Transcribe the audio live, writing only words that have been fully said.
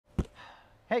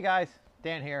Hey guys,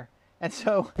 Dan here. And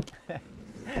so,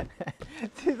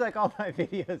 it seems like all my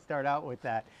videos start out with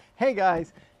that. Hey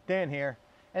guys, Dan here.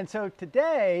 And so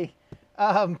today,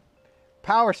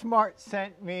 Powersmart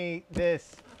sent me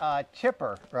this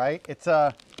chipper, right? It's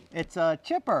a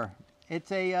chipper.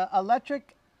 It's a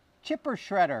electric chipper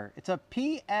shredder. It's a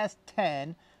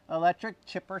PS10 electric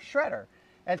chipper shredder.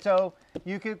 And so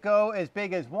you could go as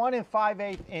big as 1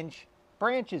 5/8 inch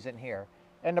branches in here.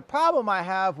 And the problem I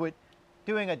have with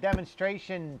doing a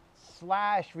demonstration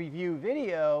 / review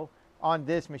video on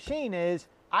this machine is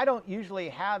I don't usually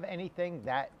have anything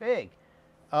that big.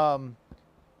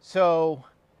 So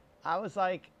I was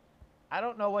like, I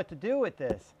don't know what to do with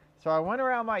this. So I went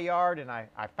around my yard and I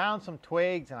found some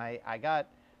twigs, and I got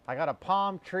a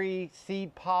palm tree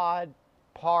seed pod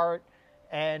part,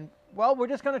 and well, we're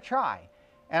just going to try.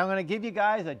 And I'm going to give you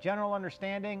guys a general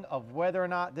understanding of whether or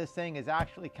not this thing is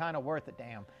actually kind of worth a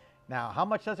damn. Now, how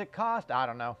much does it cost? I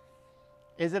don't know.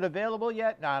 Is it available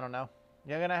yet? No, I don't know.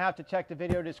 You're going to have to check the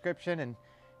video description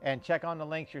and check on the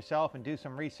links yourself and do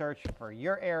some research for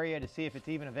your area to see if it's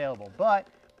even available. But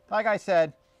like I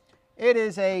said, it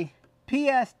is a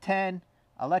PS10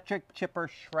 electric chipper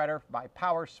shredder by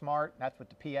Powersmart. That's what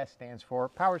the PS stands for,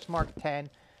 Powersmart 10.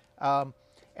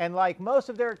 And like most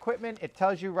of their equipment, it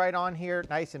tells you right on here,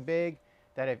 nice and big,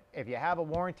 that if you have a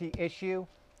warranty issue,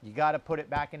 you got to put it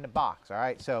back in the box. All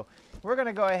right, so we're going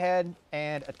to go ahead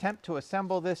and attempt to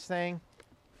assemble this thing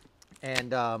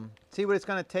and see what it's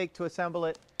going to take to assemble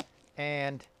it,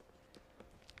 and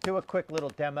do a quick little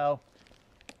demo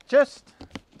just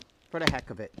for the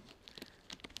heck of it.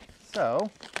 So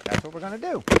that's what we're going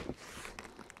to do.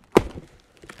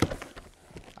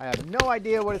 I have no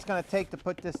idea what it's going to take to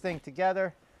put this thing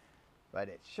together, but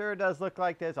it sure does look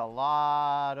like there's a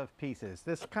lot of pieces.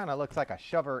 This kind of looks like a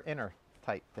shover inner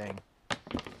type thing.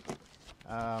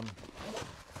 I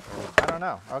don't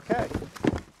know. Okay,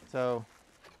 so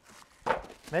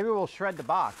maybe we'll shred the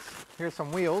box. Here's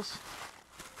some wheels,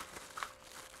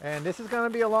 and this is going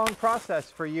to be a long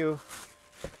process for you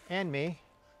and me,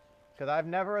 because I've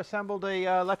never assembled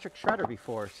a electric shredder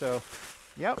before. So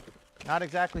yep, not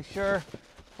exactly sure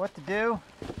what to do,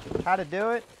 how to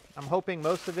do it. I'm hoping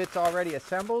most of it's already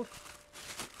assembled.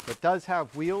 It does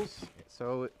have wheels,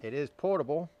 so it is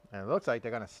portable, and it looks like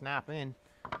they're going to snap in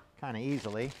kind of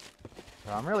easily.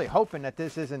 So I'm really hoping that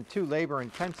this isn't too labor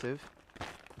intensive.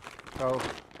 So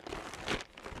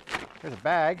here's a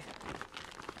bag.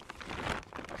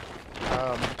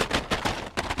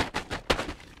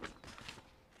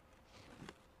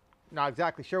 Not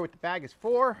exactly sure what the bag is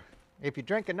for. If you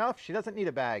drink enough, she doesn't need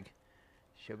a bag.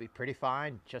 She'll be pretty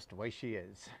fine just the way she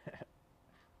is.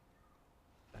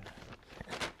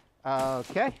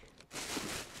 Okay.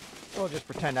 We'll just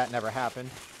pretend that never happened.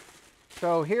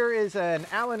 So here is an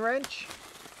Allen wrench.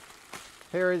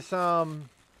 Here is some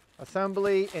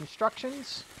assembly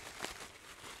instructions.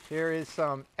 Here is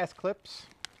some S-clips.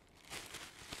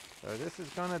 So this is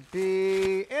going to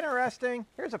be interesting.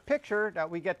 Here's a picture that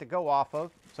we get to go off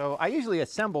of. So I usually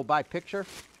assemble by picture.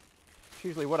 It's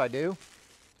usually what I do.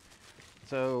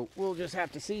 So we'll just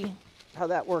have to see how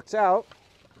that works out.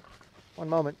 One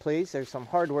moment, please. There's some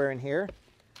hardware in here.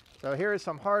 So here is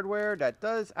some hardware that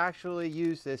does actually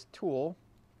use this tool.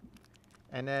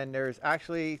 And then there's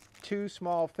actually 2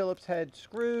 small Phillips head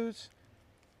screws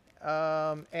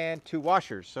and 2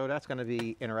 washers. So that's going to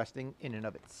be interesting in and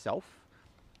of itself.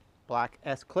 Black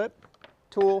S-clip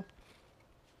tool.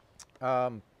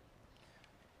 And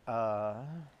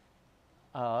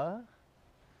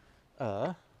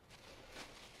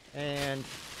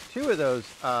 2 of those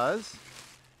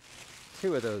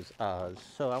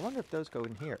So I wonder if those go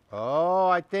in here. Oh,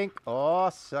 I think, oh,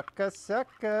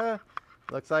 sucka.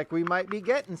 Looks like we might be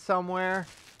getting somewhere.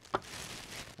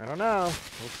 I don't know.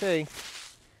 We'll see.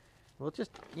 We'll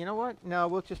just, you know what? No,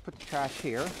 we'll just put the trash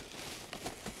here.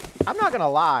 I'm not going to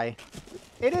lie.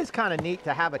 It is kind of neat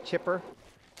to have a chipper.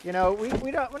 You know,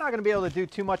 we're not going to be able to do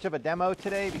too much of a demo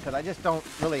today because I just don't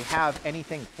really have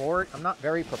anything for it. I'm not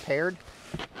very prepared.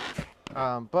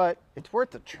 But it's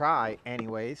worth a try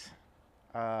anyways.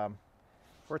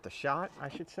 Worth a shot, I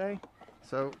should say.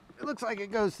 So it looks like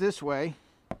it goes this way.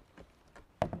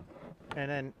 And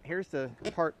then here's the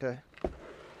part the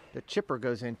chipper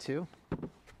goes into.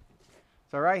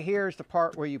 So right here is the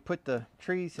part where you put the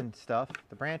trees and stuff,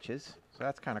 the branches. So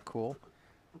that's kind of cool.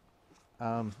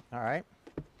 All right.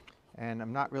 And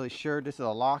I'm not really sure. This is a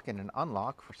lock and an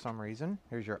unlock for some reason.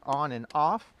 Here's your on and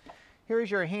off. Here's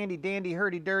your handy dandy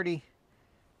hurdy-dirty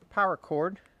power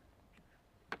cord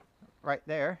right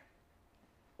there.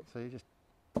 So you just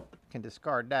can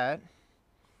discard that.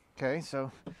 Okay, so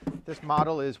this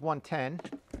model is 110.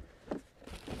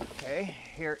 Okay, Okay,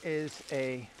 here is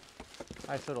a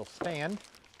nice little stand.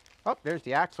 Oh, there's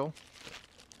the axle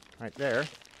right there.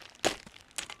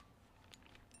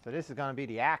 So this is going to be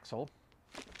the axle.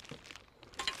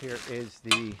 Here is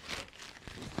the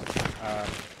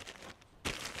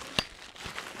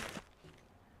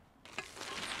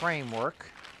framework,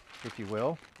 if you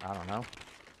will. I don't know.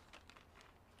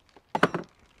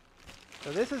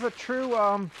 So this is a true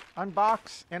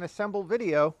unbox and assemble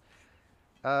video,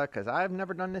 because I've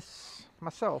never done this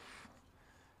myself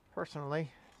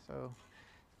personally. So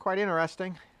quite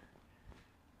interesting.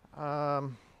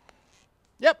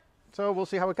 Yep. So we'll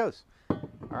see how it goes. All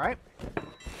right.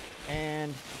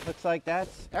 And looks like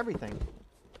that's everything.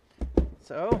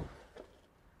 So,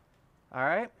 all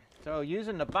right. So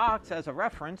using the box as a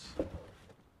reference,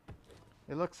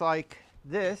 it looks like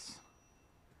this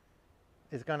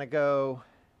is going to go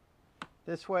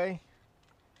this way.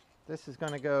 This is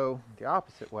going to go the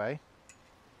opposite way.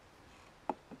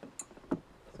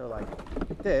 So like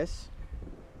this.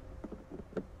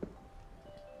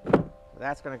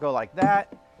 That's going to go like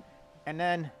that. And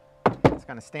then it's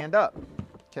going to stand up.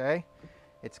 Okay.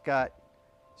 It's got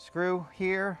screw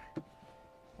here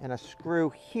and a screw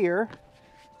here.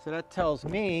 So that tells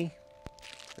me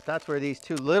that that's where these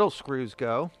two little screws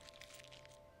go.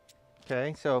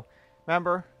 Okay, so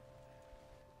remember,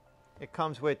 it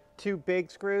comes with two big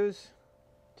screws,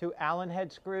 two Allen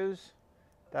head screws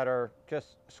that are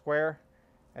just square,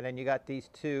 and then you got these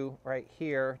two right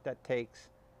here that takes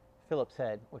Phillips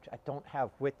head, which I don't have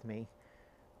with me.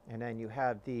 And then you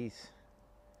have these,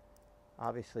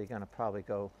 obviously gonna probably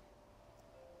go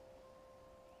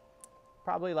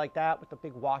probably like that with the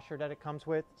big washer that it comes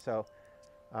with. So,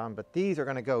 but these are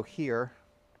going to go here,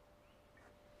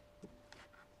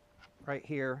 right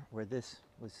here where this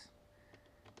was.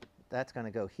 That's going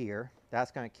to go here. That's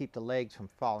going to keep the legs from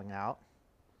falling out.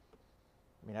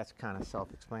 I mean, that's kind of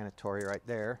self-explanatory right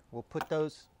there. We'll put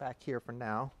those back here for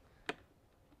now.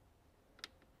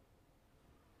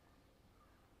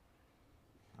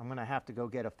 I'm going to have to go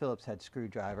get a Phillips head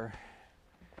screwdriver.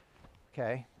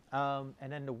 Okay. And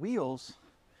then the wheels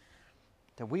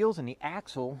and the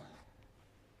axle,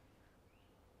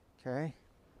 okay.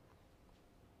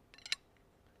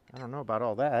 I don't know about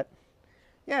all that.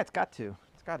 Yeah, it's got to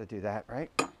do that, right?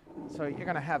 So you're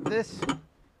gonna have this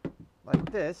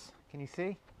like this. Can you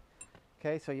see?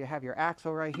 Okay, so you have your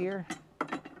axle right here,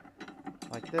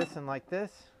 like this and like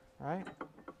this, right?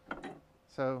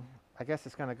 So I guess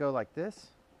it's gonna go like this,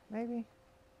 maybe.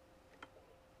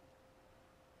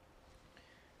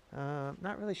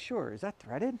 Not really sure. Is that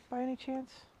threaded by any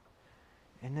chance?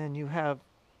 And then you have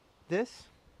this.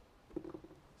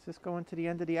 Does this go into the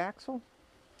end of the axle?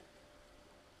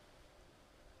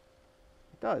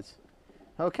 It does.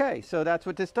 Okay, so that's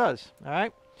what this does. All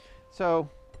right. So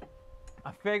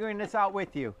I'm figuring this out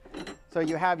with you. So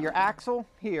you have your axle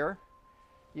here.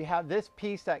 You have this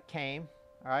piece that came.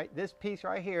 All right. This piece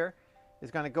right here is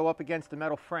going to go up against the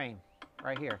metal frame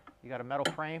right here. You got a metal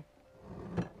frame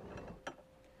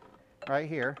right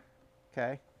here.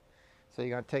 Okay, so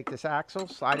you're going to take this axle,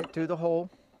 slide it through the hole.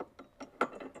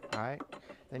 All right,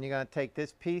 then you're going to take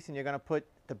this piece and you're going to put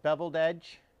the beveled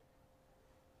edge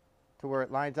to where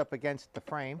it lines up against the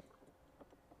frame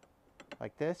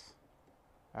like this.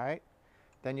 All right,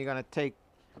 then you're going to take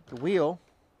the wheel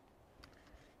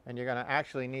and you're going to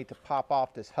actually need to pop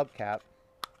off this hubcap.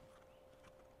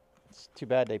 It's too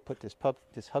bad they put this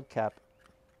hubcap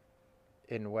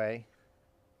in the way.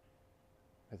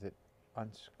 Is it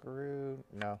unscrewed?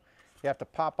 No. You have to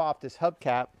pop off this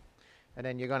hubcap, and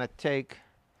then you're going to take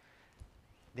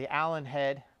the Allen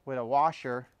head with a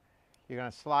washer. You're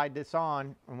going to slide this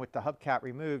on, and with the hubcap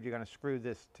removed, you're going to screw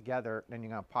this together. Then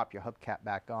you're going to pop your hubcap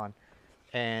back on,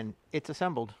 and it's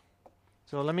assembled.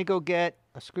 So let me go get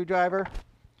a screwdriver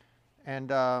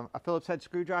and a Phillips head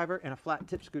screwdriver and a flat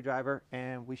tip screwdriver,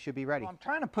 and we should be ready. I'm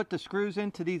trying to put the screws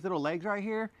into these little legs right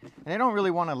here, and they don't really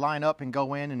want to line up and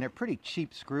go in, and they're pretty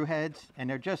cheap screw heads, and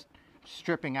they're just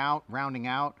stripping out, rounding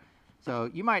out. So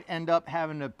you might end up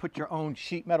having to put your own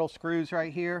sheet metal screws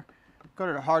right here. Go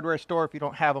to the hardware store if you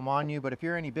don't have them on you, but if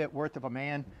you're any bit worth of a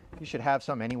man, you should have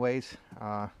some anyways.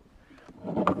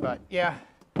 But yeah,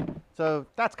 so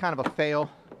that's kind of a fail.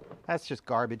 That's just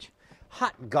garbage.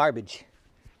 Hot garbage.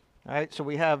 All right, so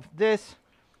we have this.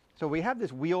 So we have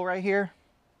this wheel right here,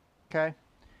 okay?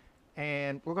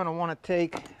 And we're gonna wanna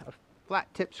take a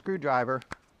flat tip screwdriver,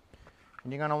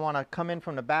 and you're gonna wanna come in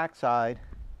from the back side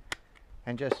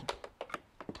and just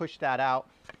push that out.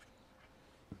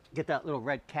 Get that little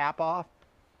red cap off.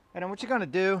 And then what you're gonna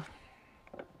do,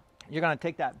 you're gonna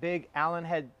take that big Allen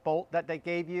head bolt that they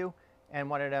gave you and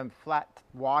one of them flat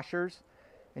washers,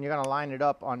 and you're going to line it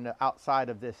up on the outside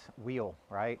of this wheel,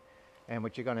 right? And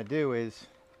what you're going to do is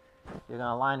you're going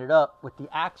to line it up with the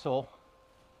axle,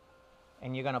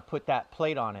 and you're going to put that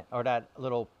plate on it, or that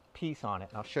little piece on it.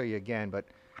 And I'll show you again, but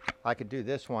I could do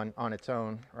this one on its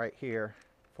own right here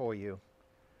for you.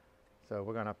 So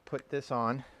we're going to put this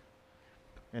on,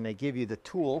 and they give you the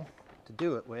tool to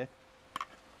do it with.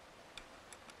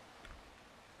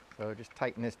 So just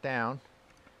tighten this down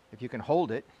if you can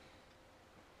hold it.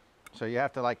 So you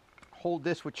have to like hold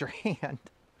this with your hand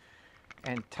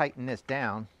and tighten this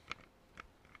down.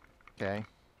 Okay.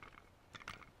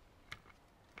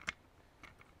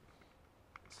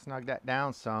 Snug that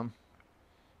down some.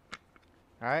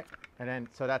 All right, and then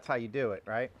so that's how you do it,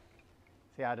 right?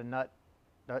 See how the nut,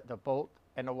 the bolt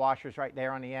and the washer's right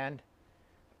there on the end.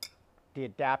 The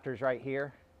adapter's right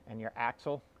here, and your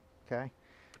axle. Okay,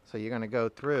 so you're going to go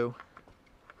through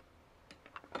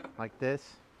like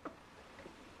this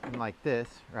and like this,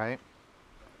 right?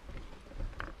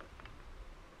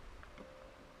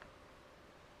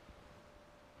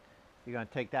 You're going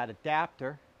to take that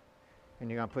adapter,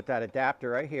 and you're going to put that adapter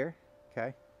right here.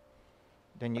 Okay.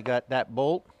 Then you got that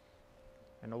bolt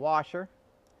and the washer.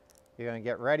 You're going to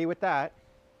get ready with that.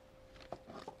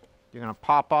 You're going to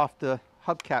pop off the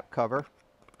hubcap cover.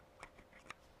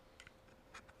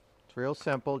 It's real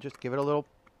simple. Just give it a little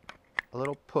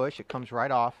push. It comes right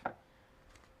off.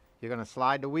 You're going to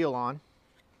slide the wheel on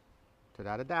to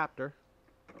that adapter,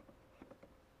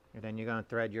 and then you're going to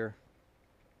thread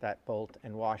that bolt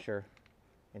and washer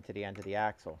into the end of the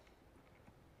axle.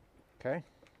 Okay.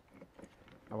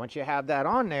 Now once you have that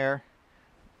on there,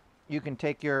 you can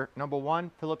take your number 1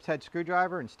 Phillips head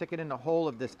screwdriver and stick it in the hole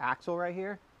of this axle right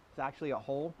here. It's actually a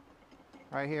hole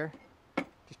right here.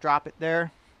 Just drop it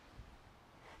there.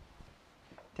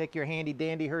 Take your handy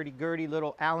dandy hurdy-gurdy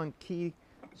little Allen key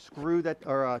screw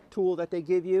or tool that they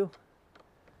give you,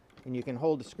 and you can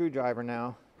hold the screwdriver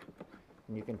now,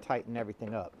 and you can tighten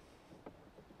everything up.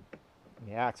 And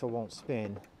the axle won't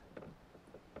spin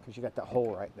because you got the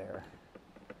hole right there.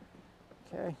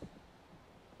 Okay.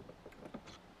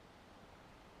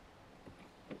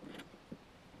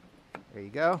 There you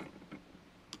go.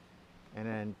 And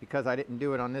then because I didn't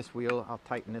do it on this wheel, I'll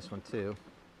tighten this one too.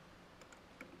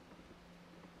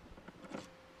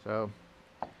 So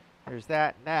there's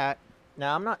that and that.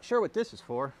 Now I'm not sure what this is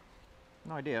for.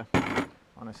 No idea,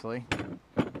 honestly.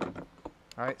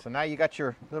 All right, so now you got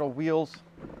your little wheels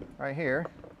right here.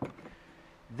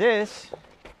 This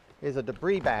is a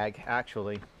debris bag,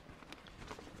 actually.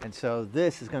 And so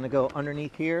this is going to go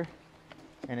underneath here,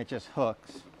 and it just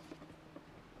hooks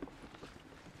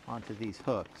onto these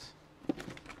hooks.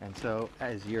 And so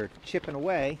as you're chipping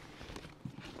away,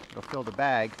 it'll fill the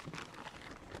bag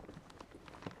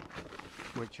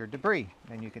with your debris.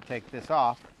 And you can take this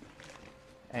off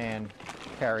and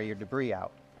carry your debris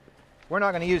out. We're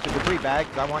not going to use the debris bag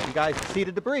because I want you guys to see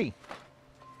the debris.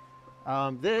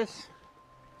 This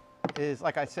is,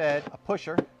 like I said, a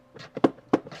pusher.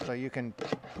 So you can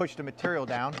push the material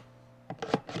down.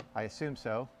 I assume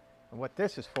so. And what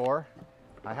this is for,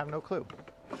 I have no clue.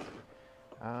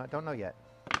 Don't know yet.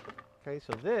 Okay,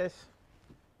 so this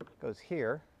goes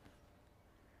here,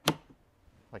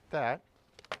 like that.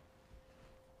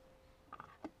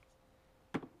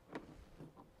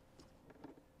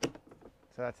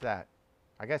 So that's that.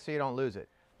 I guess so you don't lose it.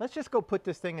 Let's just go put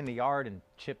this thing in the yard and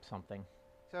chip something.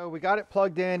 So we got it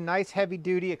plugged in, nice heavy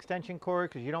duty extension cord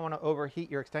because you don't want to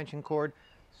overheat your extension cord.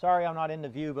 Sorry I'm not in the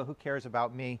view, but who cares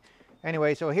about me?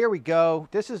 Anyway, so here we go.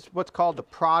 This is what's called the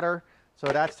prodder. So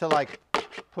that's to like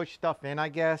push stuff in, I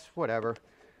guess, whatever.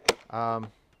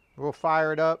 We'll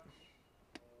fire it up.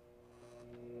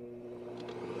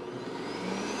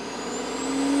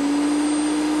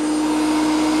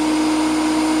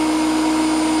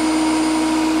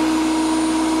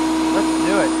 Let's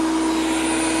do it.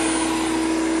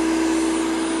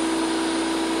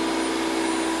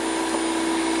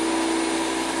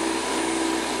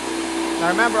 Now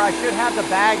remember, I should have the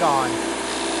bag on.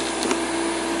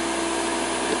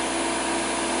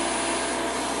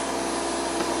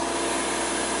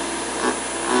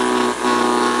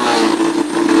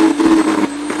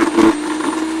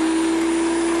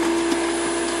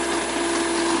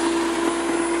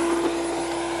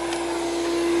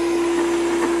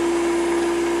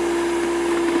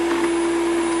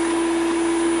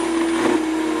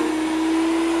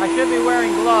 I should be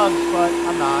wearing gloves, but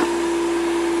I'm not.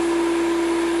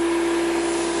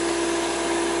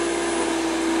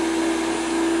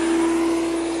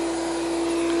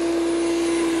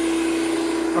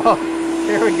 Oh,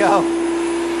 here we go.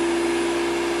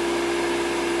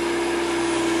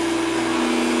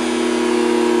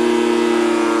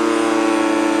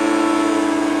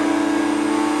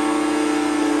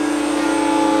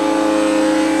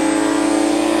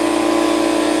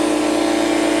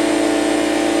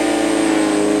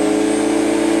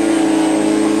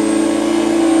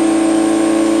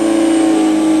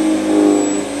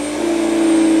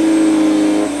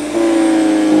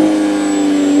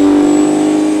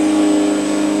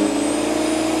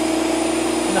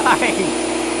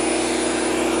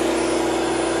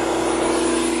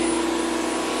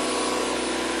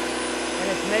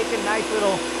 It's making nice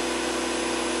little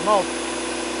mulch.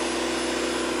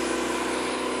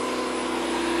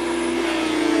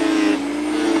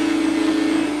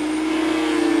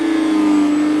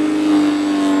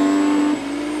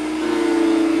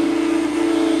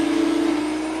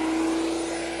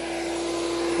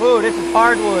 Ooh, this is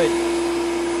hardwood.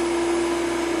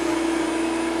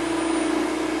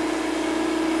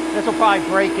 This will probably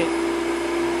break it.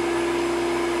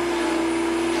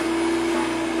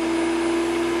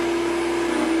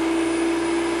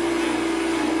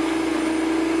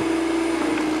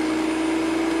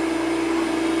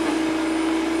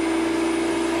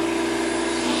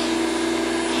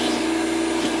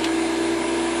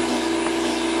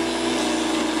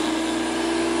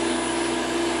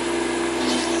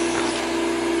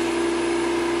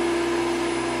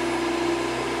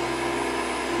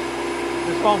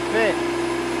 This won't fit.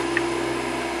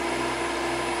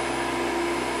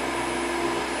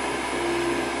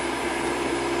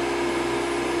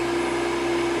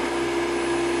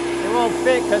 It won't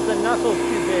fit because the knuckle's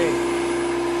too big.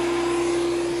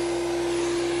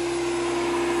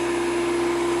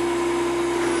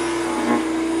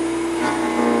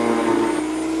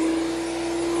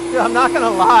 Dude, I'm not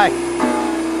gonna lie.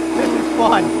 This is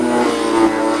fun.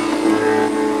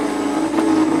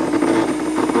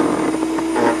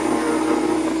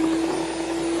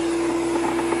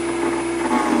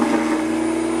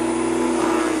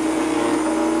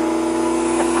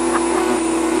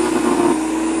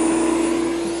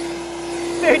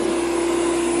 Dude,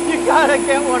 you gotta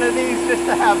get one of these just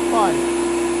to have fun.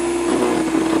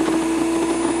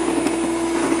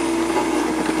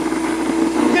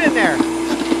 Get in there.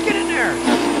 Get in there.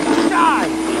 Die.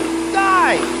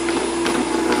 Die.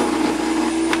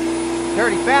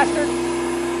 Dirty bastard.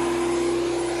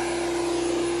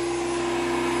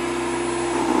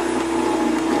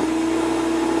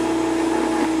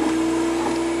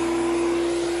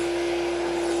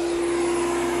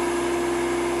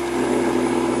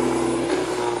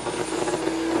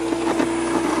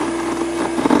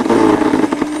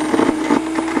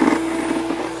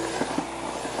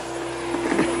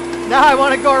 Now I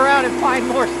want to go around and find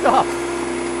more stuff.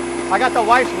 I got the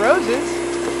wife's roses.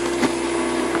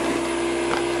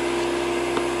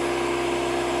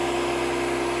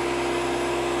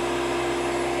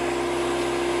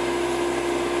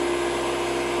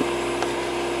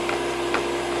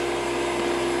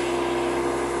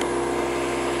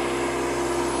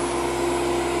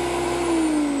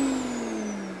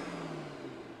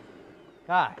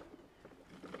 God,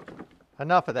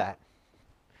 enough of that.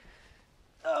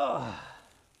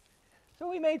 So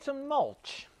we made some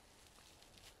mulch.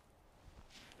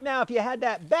 Now, if you had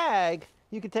that bag,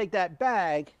 you could take that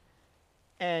bag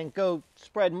and go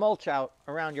spread mulch out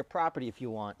around your property if you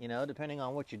want, you know, depending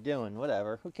on what you're doing,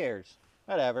 whatever. Who cares?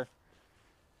 Whatever.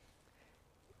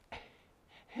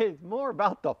 It's more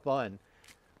about the fun.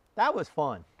 That was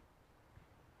fun.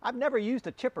 I've never used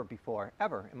a chipper before,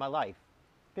 ever in my life.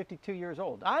 52 years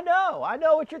old. I know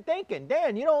what you're thinking.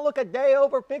 Dan, you don't look a day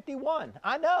over 51.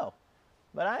 I know,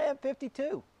 but I am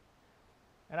 52.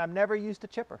 And I've never used a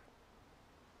chipper.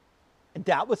 And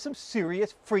that was some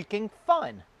serious freaking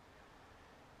fun.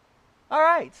 All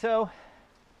right, so,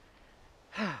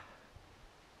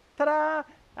 ta-da!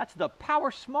 That's the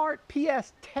Powersmart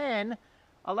PS10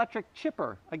 electric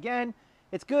chipper. Again,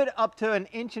 it's good up to 1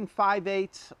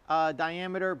 5/8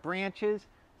 diameter branches.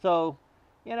 So,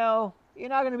 you know, you're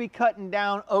not going to be cutting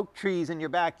down oak trees in your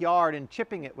backyard and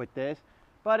chipping it with this.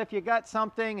 But if you got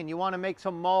something and you want to make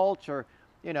some mulch, or,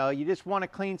 you know, you just want to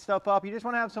clean stuff up, you just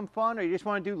want to have some fun, or you just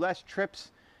want to do less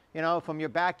trips, you know, from your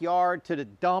backyard to the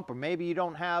dump, or maybe you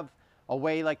don't have a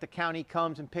way like the county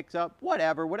comes and picks up,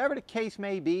 whatever the case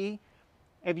may be.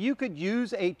 If you could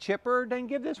use a chipper, then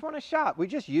give this one a shot. We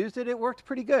just used it. It worked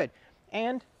pretty good.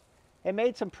 And it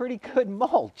made some pretty good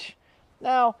mulch.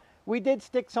 Now, we did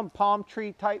stick some palm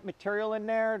tree type material in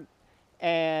there.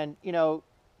 And, you know,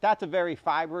 that's a very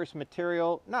fibrous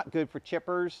material. Not good for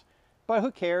chippers. But who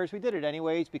cares? We did it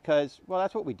anyways because, well,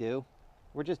 that's what we do.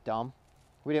 We're just dumb.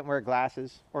 We didn't wear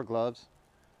glasses or gloves.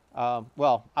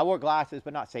 Well, I wore glasses,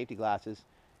 but not safety glasses.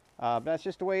 But that's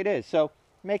just the way it is. So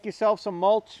make yourself some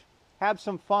mulch. Have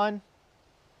some fun.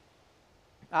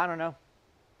 I don't know.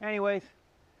 Anyways,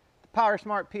 the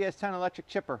Powersmart PS10 electric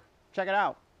chipper. Check it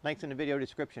out. Links in the video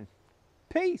description.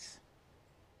 Peace.